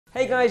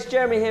Hey guys,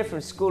 Jeremy here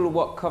from School of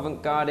Wok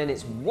Covent Garden.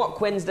 It's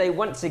Wok Wednesday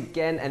once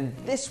again, and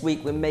this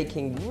week we're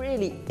making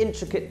really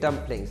intricate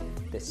dumplings.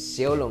 The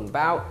Xiao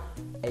Bao,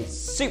 a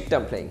soup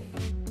dumpling.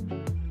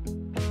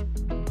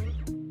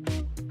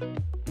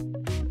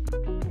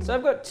 So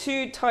I've got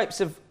two types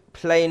of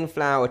plain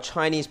flour,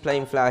 Chinese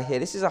plain flour here.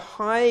 This is a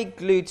high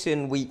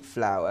gluten wheat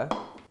flour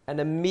and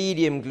a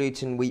medium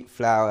gluten wheat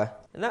flour.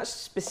 And that's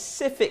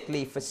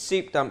specifically for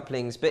soup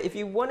dumplings, but if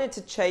you wanted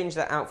to change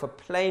that out for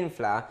plain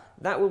flour,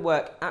 that would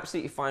work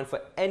absolutely fine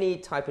for any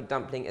type of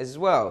dumpling as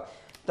well.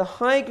 The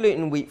high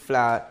gluten wheat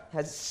flour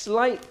has a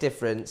slight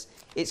difference.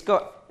 It's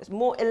got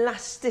more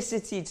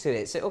elasticity to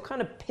it, so it'll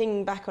kind of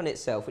ping back on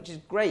itself, which is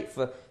great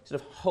for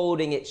sort of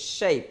holding its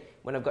shape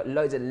when I've got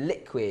loads of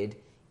liquid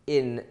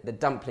in the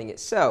dumpling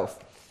itself.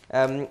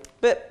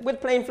 But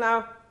with plain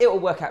flour, it will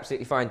work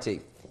absolutely fine too.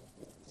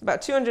 It's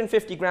about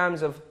 250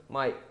 grams of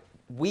my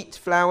wheat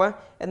flour,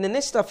 and then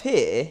this stuff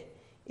here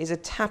is a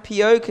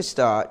tapioca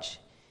starch.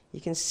 You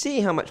can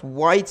see how much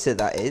whiter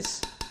that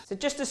is. So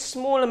just a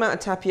small amount of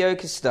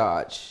tapioca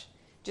starch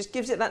just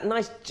gives it that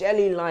nice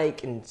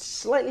jelly-like and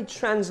slightly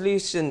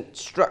translucent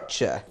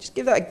structure. Just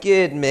give that a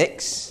good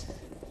mix.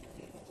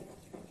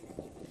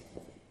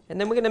 And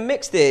then we're going to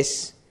mix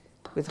this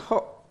with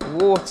hot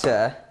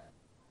water.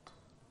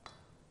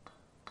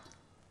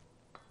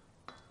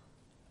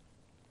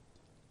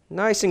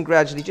 Nice and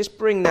gradually, just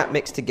bring that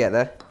mix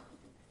together.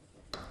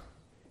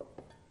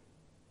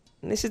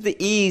 And this is the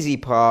easy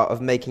part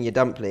of making your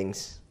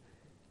dumplings.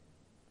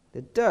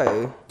 The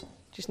dough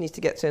just needs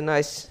to get to a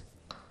nice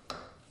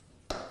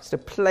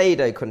sort of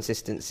Play-Doh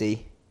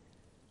consistency.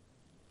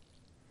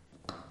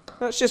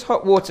 That's just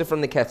hot water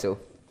from the kettle.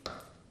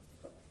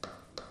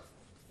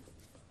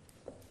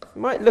 It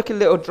might look a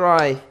little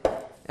dry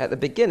at the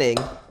beginning,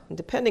 and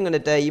depending on the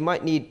day, you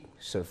might need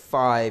sort of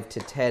 5 to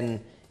 10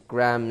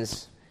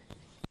 grams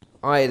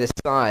either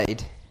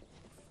side.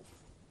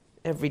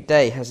 Every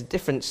day has a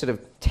different sort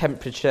of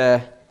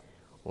temperature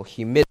or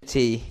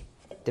humidity,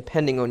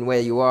 depending on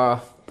where you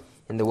are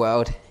in the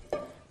world. You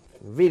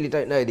really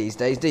don't know these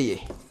days, do you?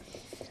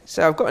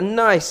 So I've got a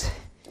nice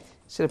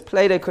sort of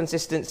Play-Doh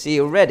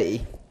consistency already.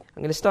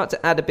 I'm going to start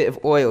to add a bit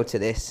of oil to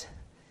this.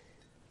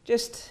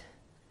 Just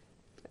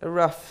a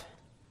rough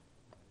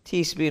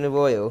teaspoon of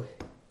oil.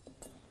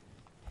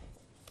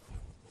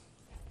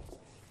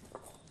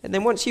 And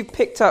then once you've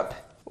picked up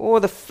all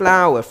the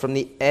flour from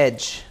the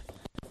edge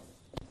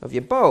of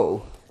your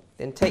bowl,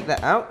 then take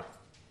that out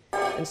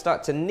and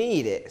start to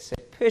knead it. So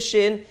push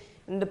in,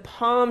 and the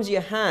palms of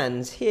your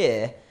hands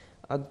here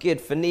are good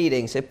for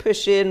kneading. So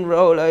push in,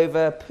 roll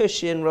over,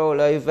 push in,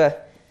 roll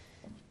over.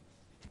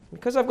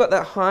 Because I've got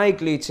that high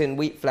gluten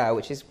wheat flour,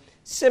 which is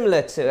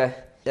similar to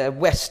a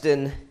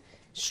Western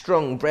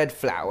strong bread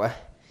flour,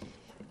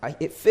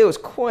 it feels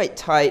quite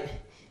tight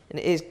and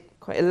it is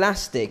quite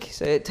elastic.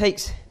 So it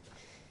takes a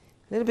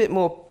little bit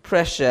more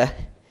pressure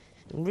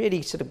and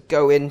really sort of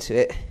go into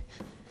it.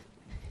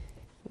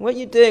 What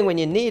you're doing when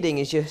you're kneading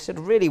is you're sort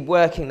of really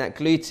working that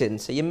gluten,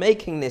 so you're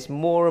making this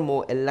more and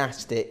more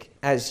elastic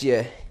as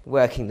you're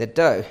working the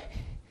dough.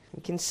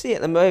 You can see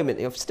at the moment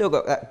you've still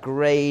got that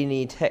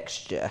grainy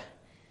texture,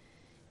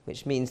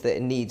 which means that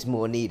it needs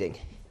more kneading.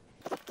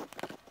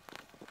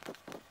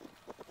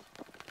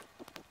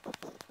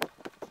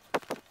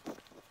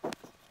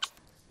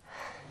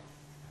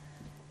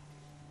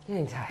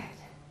 Getting tired.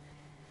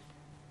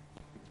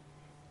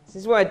 This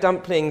is why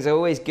dumplings are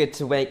always good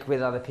to make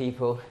with other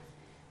people.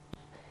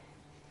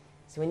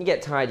 So when you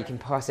get tired, you can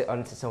pass it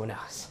on to someone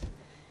else.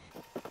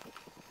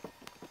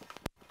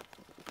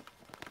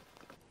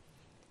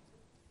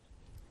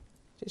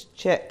 Just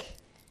check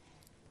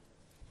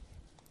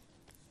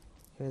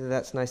whether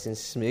that's nice and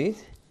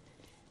smooth.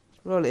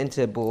 Roll it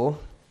into a ball.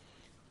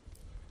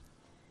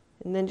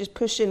 And then just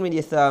push in with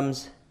your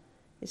thumbs.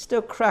 It's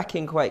still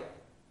cracking quite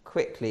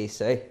quickly,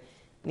 so it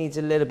needs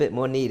a little bit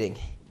more kneading.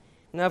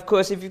 Now, of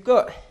course, if you've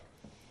got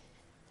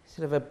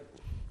sort of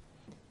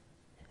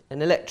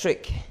an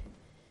electric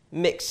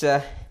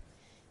mixer,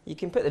 you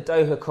can put the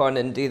dough hook on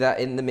and do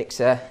that in the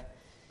mixer.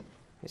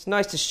 It's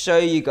nice to show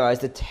you guys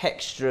the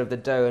texture of the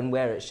dough and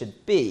where it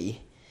should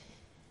be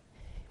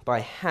by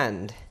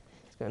hand.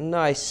 It's got a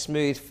nice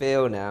smooth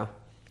feel now.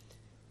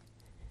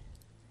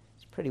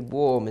 It's pretty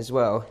warm as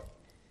well.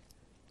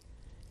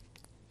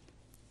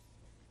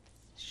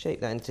 Shape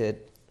that into a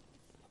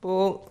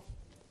ball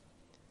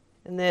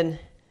and then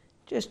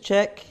just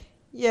check.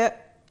 Yeah,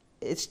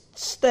 it's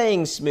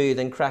staying smooth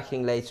and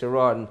cracking later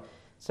on.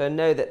 So I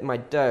know that my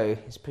dough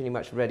is pretty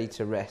much ready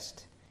to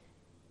rest.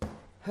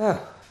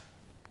 Oh,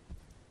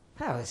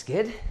 that was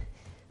good.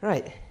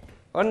 Right,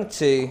 on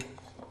to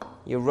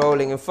your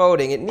rolling and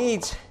folding. It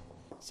needs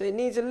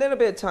a little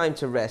bit of time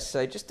to rest.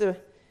 So just a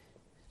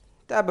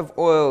dab of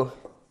oil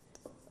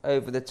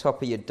over the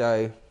top of your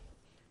dough.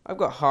 I've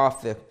got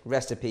half the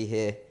recipe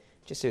here,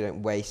 just so you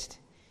don't waste.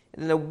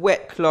 And then a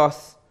wet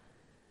cloth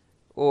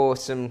or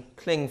some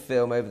cling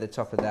film over the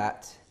top of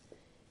that.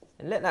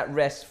 And let that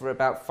rest for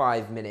about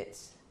 5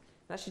 minutes.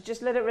 Actually,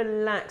 just let it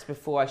relax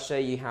before I show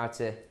you how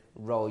to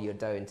roll your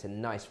dough into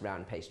nice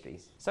round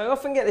pastries. So I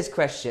often get this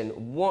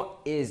question, what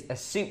is a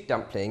soup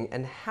dumpling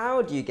and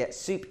how do you get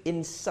soup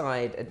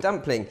inside a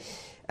dumpling?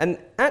 And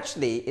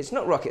actually, it's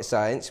not rocket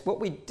science. What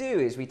we do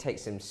is we take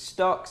some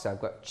stock. So I've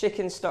got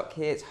chicken stock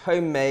here. It's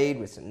homemade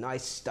with some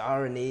nice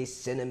star anise,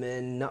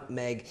 cinnamon,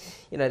 nutmeg,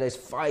 you know, those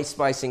 5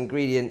 spice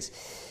ingredients.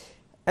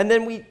 And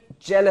then we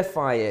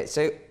jellify it.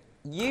 So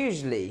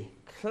usually,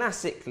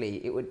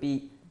 classically, it would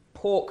be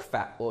pork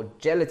fat or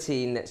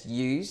gelatine that's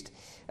used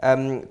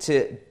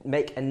to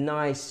make a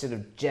nice sort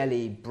of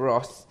jelly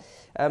broth.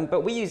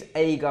 But we use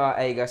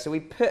agar, so we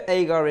put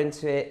agar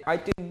into it. I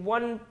do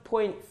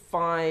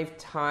 1.5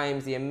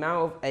 times the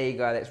amount of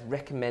agar that's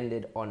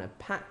recommended on a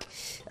pack.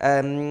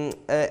 And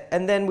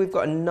then we've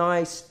got a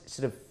nice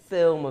sort of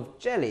film of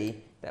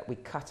jelly that we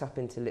cut up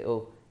into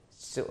little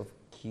sort of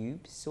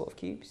cubes.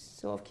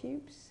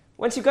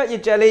 Once you've got your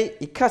jelly,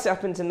 you cut it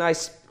up into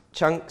nice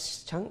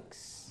chunks.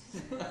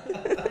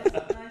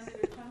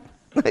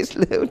 Nice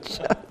little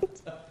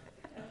chunks.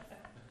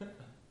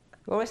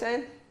 What am I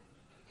saying?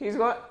 Who's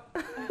what?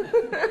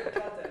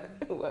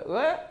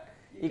 What?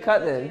 You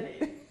cut them?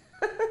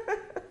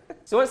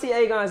 So once the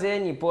agar's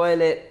in, you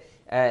boil it,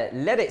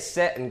 let it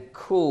set and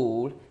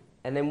cool,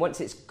 and then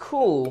once it's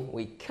cool,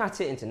 we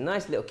cut it into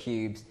nice little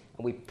cubes,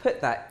 and we put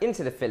that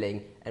into the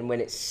filling, and when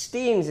it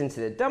steams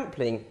into the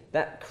dumpling,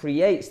 that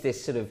creates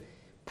this sort of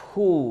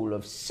pool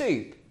of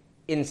soup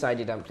inside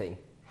your dumpling.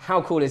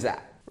 How cool is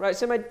that? Right,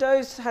 so my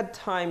dough's had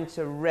time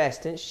to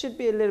rest, and it should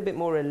be a little bit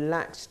more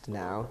relaxed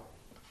now.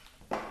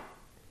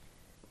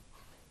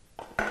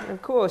 And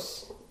of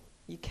course,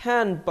 you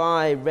can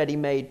buy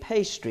ready-made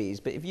pastries,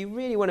 but if you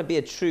really want to be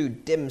a true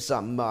dim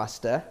sum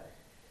master,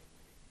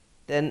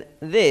 then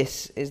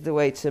this is the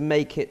way to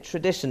make it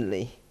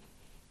traditionally.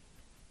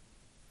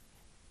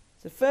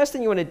 So the first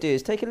thing you want to do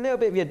is take a little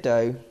bit of your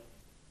dough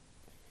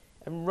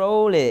and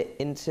roll it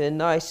into a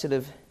nice sort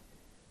of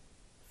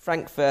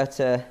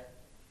Frankfurter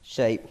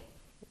shape.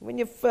 When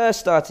you're first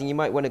starting, you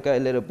might want to go a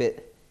little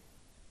bit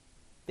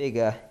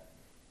bigger,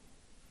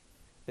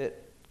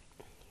 but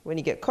when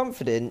you get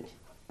confident,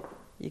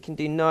 you can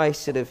do nice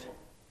sort of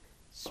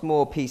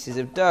small pieces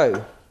of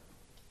dough.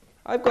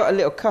 I've got a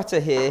little cutter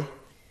here.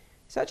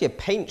 It's actually a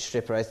paint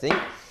stripper, I think,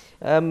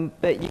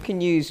 but you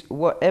can use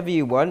whatever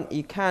you want.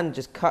 You can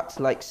just cut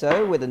like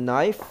so with a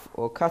knife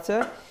or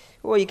cutter,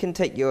 or you can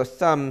take your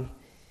thumb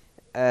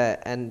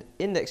and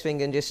index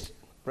finger and just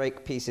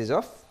break pieces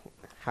off,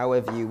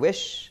 however you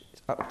wish.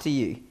 It's up to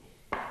you.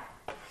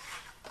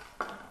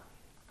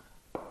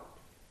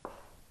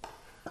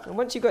 And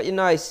once you've got your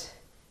nice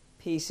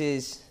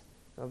pieces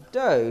of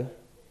dough,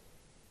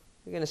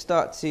 we're going to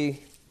start to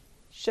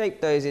shape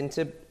those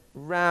into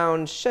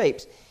round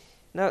shapes.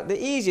 Now,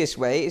 the easiest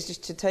way is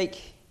just to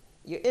take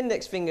your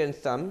index finger and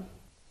thumb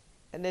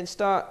and then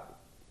start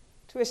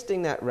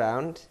twisting that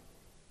round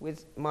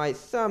with my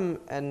thumb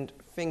and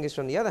fingers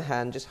from the other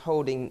hand just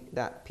holding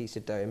that piece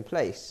of dough in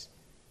place.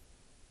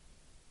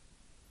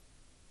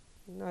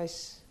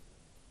 Nice,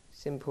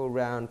 simple,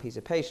 round piece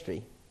of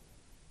pastry.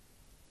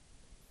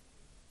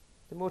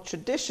 The more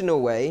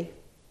traditional way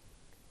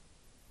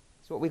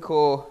is what we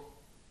call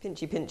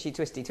pinchy, pinchy,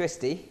 twisty,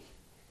 twisty.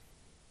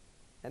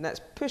 And that's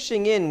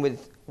pushing in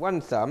with one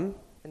thumb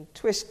and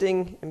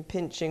twisting and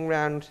pinching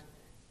round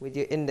with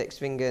your index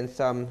finger and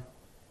thumb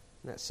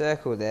in that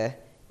circle there.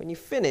 When you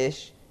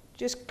finish,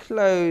 just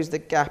close the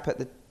gap at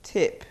the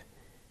tip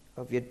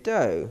of your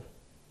dough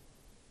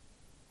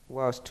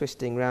whilst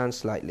twisting round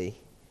slightly.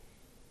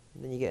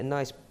 And then you get a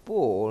nice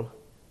ball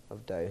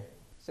of dough.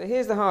 So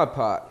here's the hard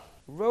part.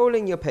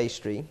 Rolling your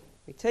pastry.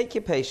 We take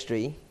your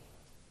pastry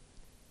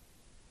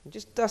and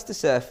just dust the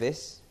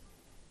surface.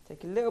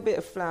 Take a little bit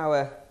of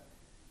flour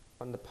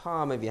on the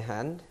palm of your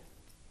hand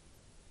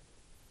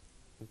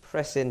and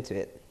press into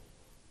it.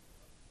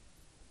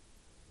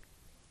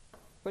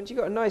 Once you've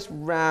got a nice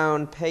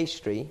round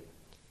pastry,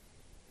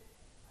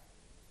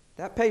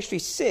 that pastry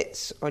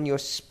sits on your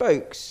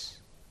spokes,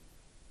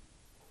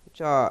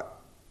 which are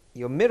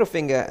your middle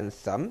finger and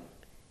thumb,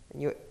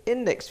 and your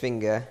index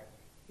finger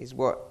is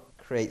what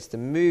creates the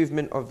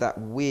movement of that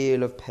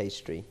wheel of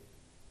pastry.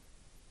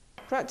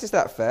 Practice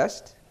that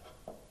first.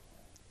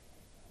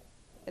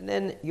 And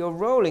then your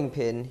rolling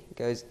pin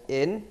goes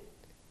in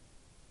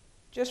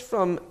just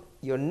from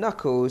your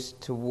knuckles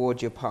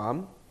towards your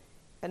palm.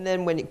 And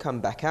then when you come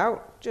back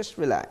out, just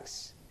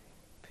relax.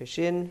 Push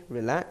in,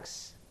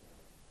 relax.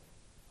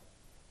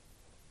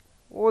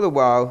 All the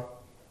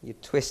while, you're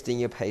twisting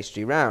your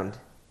pastry round.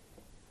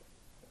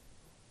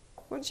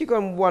 Once you've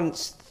gone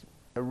once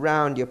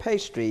around your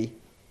pastry,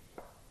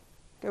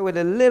 go with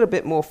a little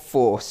bit more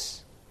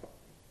force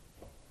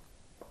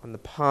on the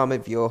palm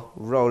of your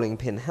rolling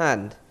pin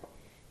hand.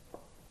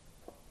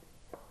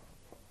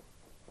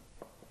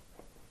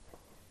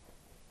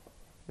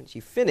 Once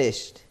you've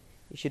finished,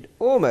 you should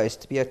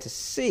almost be able to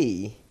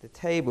see the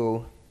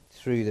table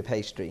through the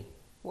pastry.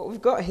 What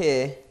we've got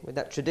here with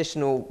that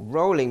traditional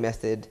rolling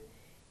method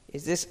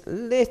is this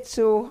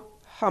little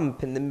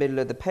hump in the middle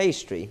of the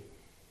pastry.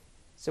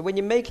 So when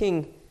you're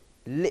making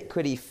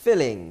liquidy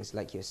fillings,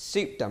 like your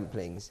soup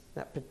dumplings,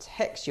 that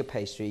protects your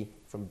pastry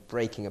from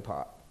breaking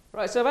apart.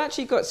 Right, so I've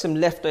actually got some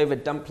leftover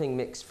dumpling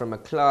mix from a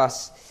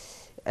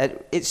class.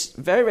 It's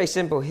very, very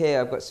simple here.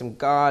 I've got some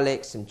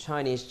garlic, some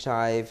Chinese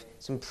chive,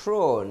 some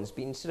prawns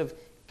being sort of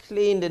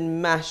cleaned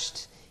and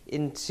mashed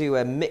into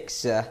a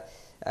mixer,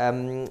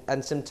 and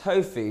some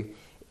tofu.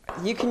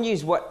 You can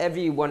use whatever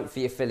you want for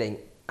your filling.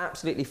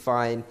 Absolutely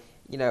fine.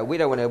 You know, we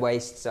don't want to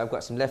waste, so I've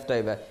got some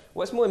leftover.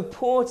 What's more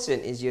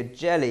important is your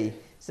jelly.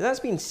 So that's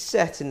been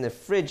set in the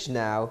fridge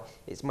now.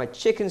 It's my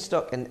chicken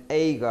stock and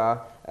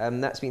agar.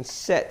 That's been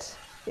set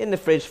in the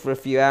fridge for a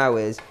few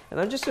hours. And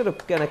I'm just sort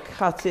of going to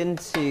cut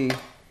into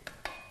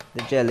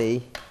the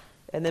jelly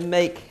and then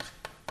make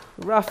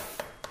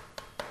rough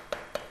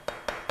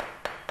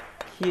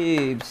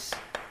cubes.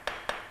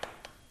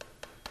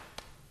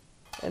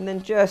 And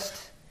then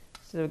just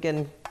sort of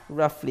again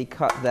roughly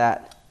cut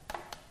that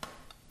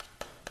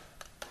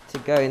to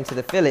go into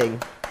the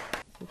filling.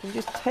 You can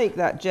just take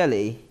that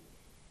jelly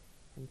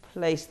and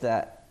place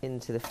that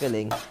into the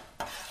filling.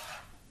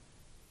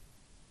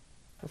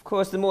 Of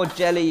course, the more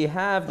jelly you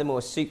have, the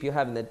more soup you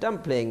have in the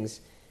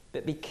dumplings.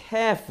 But be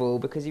careful,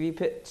 because if you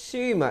put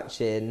too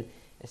much in,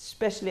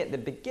 especially at the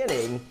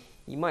beginning,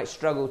 you might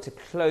struggle to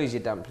close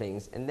your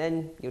dumplings, and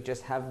then you'll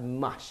just have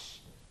mush.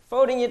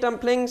 Folding your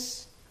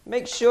dumplings,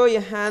 make sure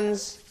your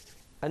hands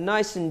are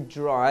nice and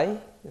dry.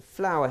 The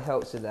flour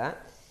helps with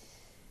that.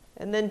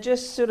 And then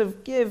just sort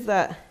of give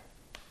that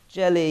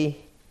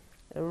jelly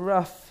a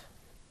rough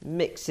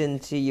mix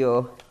into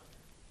your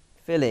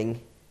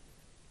filling.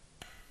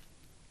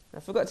 I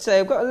forgot to say,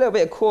 I've got a little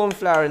bit of corn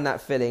flour in that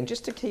filling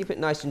just to keep it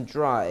nice and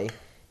dry.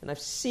 And I've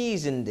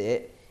seasoned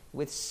it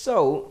with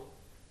salt,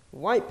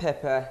 white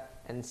pepper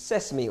and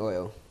sesame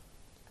oil.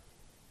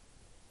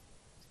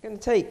 I'm going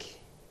to take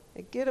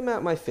a good amount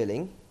of my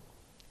filling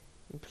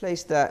and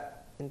place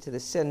that into the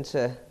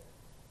centre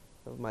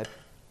of my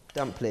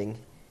dumpling.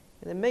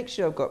 And then make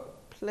sure I've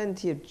got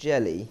plenty of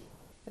jelly.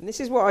 And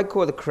this is what I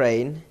call the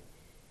crane.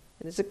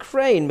 And it's a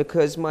crane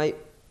because my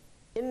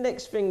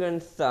index finger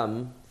and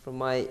thumb from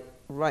my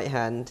right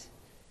hand,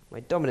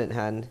 my dominant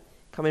hand,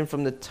 come in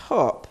from the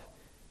top,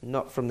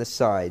 not from the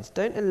sides.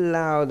 Don't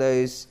allow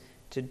those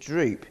to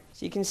droop.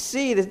 So you can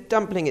see the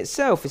dumpling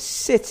itself is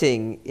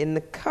sitting in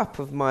the cup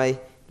of my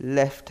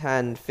left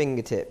hand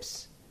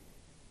fingertips.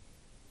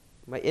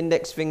 My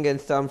index finger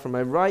and thumb from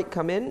my right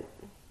come in,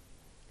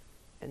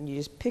 and you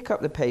just pick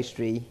up the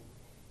pastry,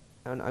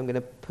 and I'm going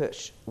to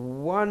push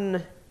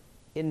one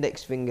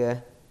index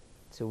finger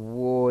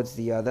towards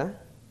the other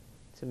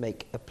to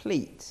make a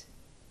pleat.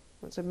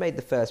 Once I've made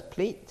the first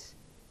pleat,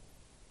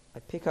 I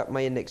pick up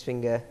my index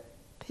finger,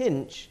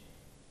 pinch,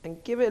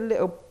 and give it a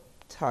little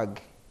tug.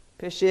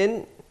 Push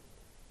in,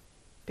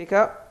 pick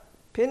up,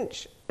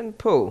 pinch, and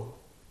pull.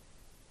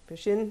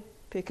 Push in,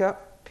 pick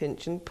up,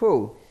 pinch, and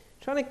pull.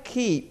 Trying to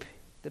keep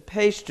the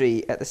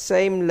pastry at the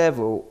same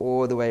level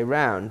all the way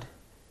round.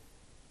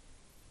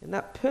 And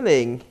that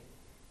pulling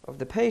of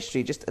the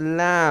pastry just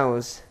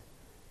allows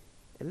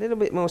a little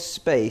bit more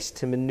space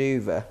to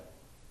maneuver.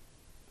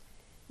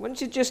 Once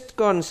you've just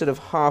gone sort of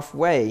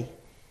halfway,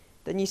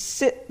 then you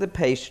sit the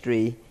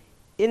pastry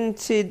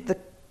into the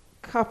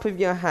cup of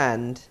your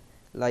hand,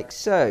 like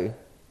so.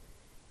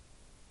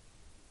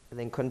 And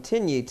then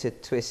continue to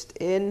twist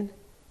in,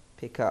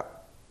 pick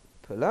up,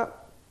 pull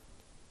up,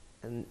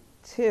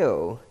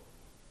 until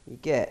you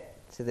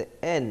get to the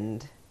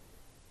end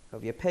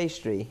of your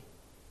pastry.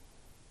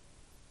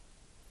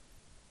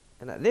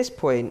 And at this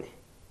point,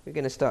 we're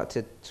going to start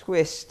to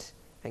twist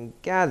and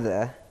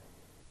gather.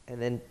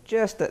 And then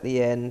just at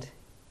the end,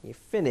 you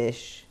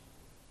finish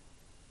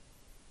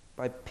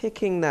by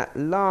picking that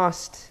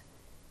last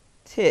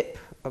tip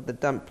of the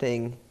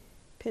dumpling,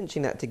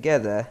 pinching that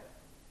together,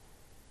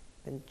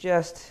 and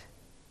just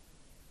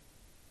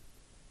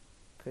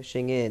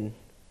pushing in.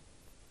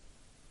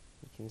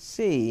 You can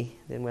see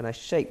then when I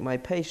shake my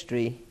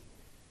pastry,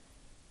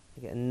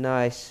 I get a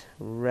nice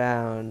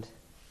round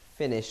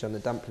finish on the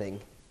dumpling.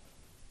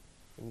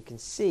 And you can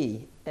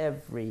see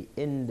every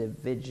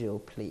individual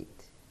pleat.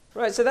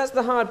 Right, so that's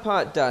the hard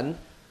part done.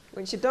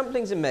 Once your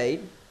dumplings are made,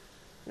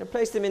 I'm going to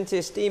place them into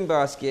a steam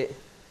basket.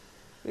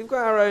 We've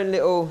got our own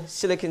little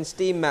silicone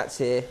steam mats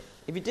here.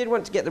 If you did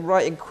want to get the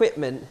right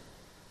equipment,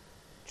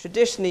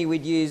 traditionally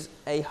we'd use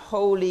a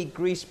wholly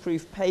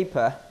grease-proof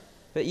paper,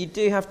 but you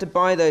do have to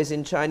buy those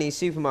in Chinese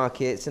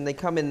supermarkets, and they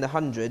come in the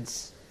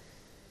hundreds.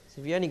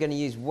 So if you're only going to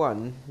use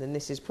one, then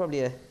this is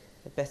probably a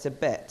better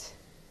bet.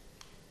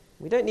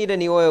 We don't need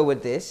any oil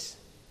with this.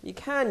 You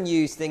can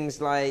use things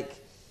like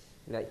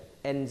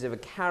ends of a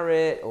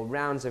carrot or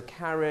rounds of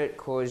carrot,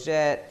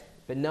 courgette,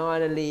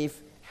 banana leaf,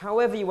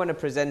 however you want to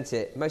present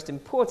it. Most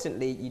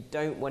importantly, you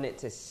don't want it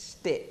to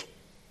stick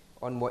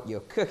on what you're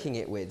cooking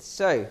it with.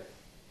 So,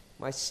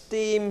 my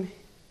steam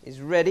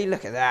is ready.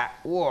 Look at that.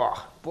 Whoa,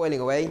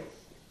 boiling away.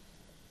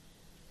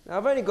 Now,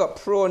 I've only got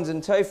prawns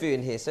and tofu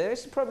in here, so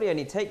this will probably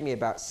only take me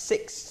about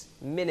 6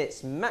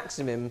 minutes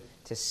maximum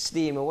to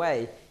steam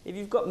away. If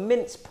you've got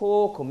minced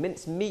pork or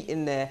minced meat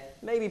in there,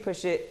 maybe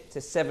push it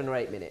to 7 or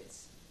 8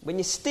 minutes. When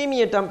you're steaming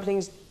your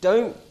dumplings,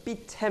 don't be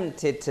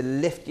tempted to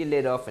lift your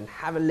lid off and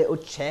have a little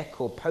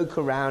check or poke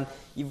around.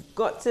 You've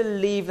got to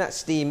leave that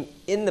steam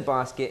in the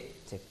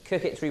basket to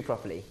cook it through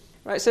properly.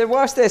 Right, so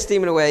whilst they're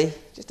steaming away,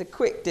 just a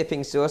quick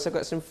dipping sauce. I've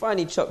got some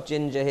finely chopped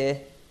ginger here,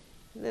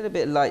 a little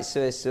bit light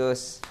soy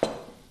sauce,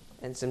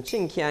 and some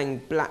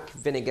Qingqiang black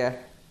vinegar.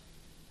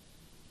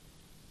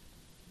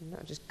 And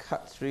I'll just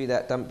cut through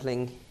that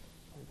dumpling.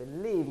 I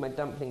believe my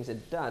dumplings are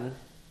done.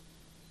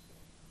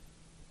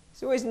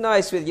 It's always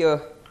nice with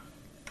your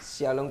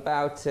Xiao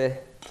Bao to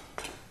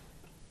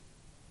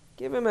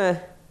give them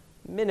a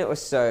minute or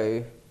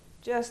so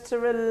just to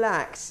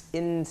relax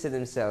into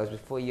themselves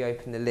before you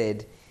open the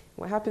lid.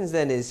 What happens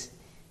then is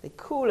they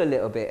cool a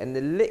little bit and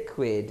the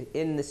liquid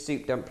in the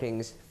soup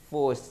dumplings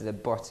falls to the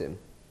bottom.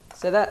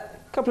 So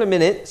that couple of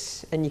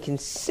minutes and you can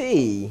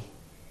see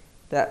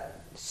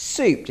that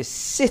soup just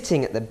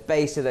sitting at the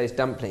base of those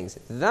dumplings.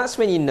 That's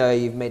when you know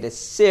you've made a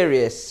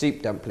serious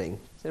soup dumpling.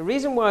 So the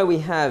reason why we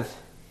have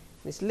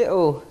this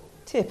little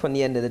tip on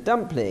the end of the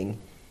dumpling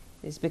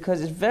is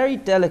because it's very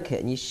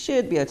delicate and you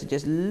should be able to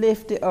just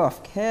lift it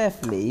off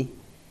carefully.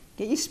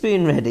 Get your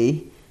spoon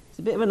ready. It's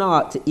a bit of an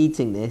art to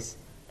eating this,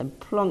 and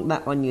plonk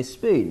that on your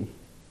spoon.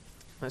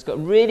 It's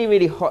got really,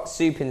 really hot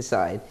soup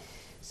inside.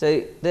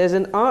 So there's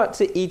an art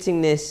to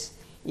eating this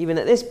even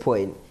at this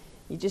point.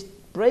 You just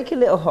break a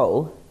little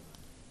hole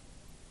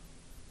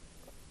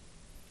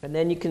and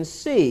then you can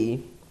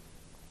see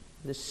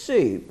the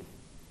soup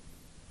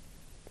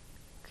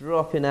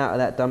dropping out of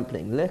that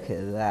dumpling. Look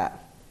at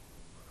that.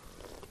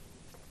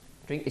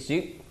 Drink your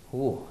soup.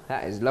 Ooh,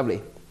 that is lovely.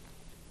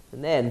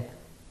 And then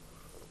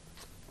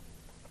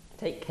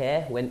take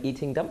care when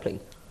eating dumpling.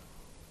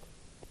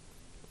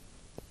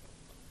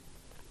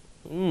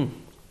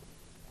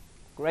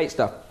 Great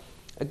stuff.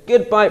 A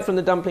good bite from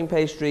the dumpling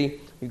pastry.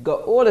 You've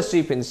got all the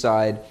soup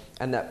inside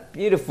and that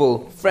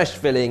beautiful fresh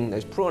filling,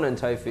 those prawn and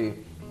tofu.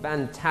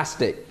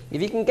 Fantastic.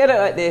 If you can get it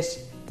like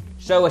this,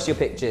 show us your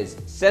pictures,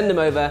 send them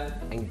over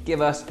and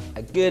give us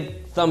a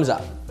good thumbs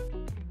up.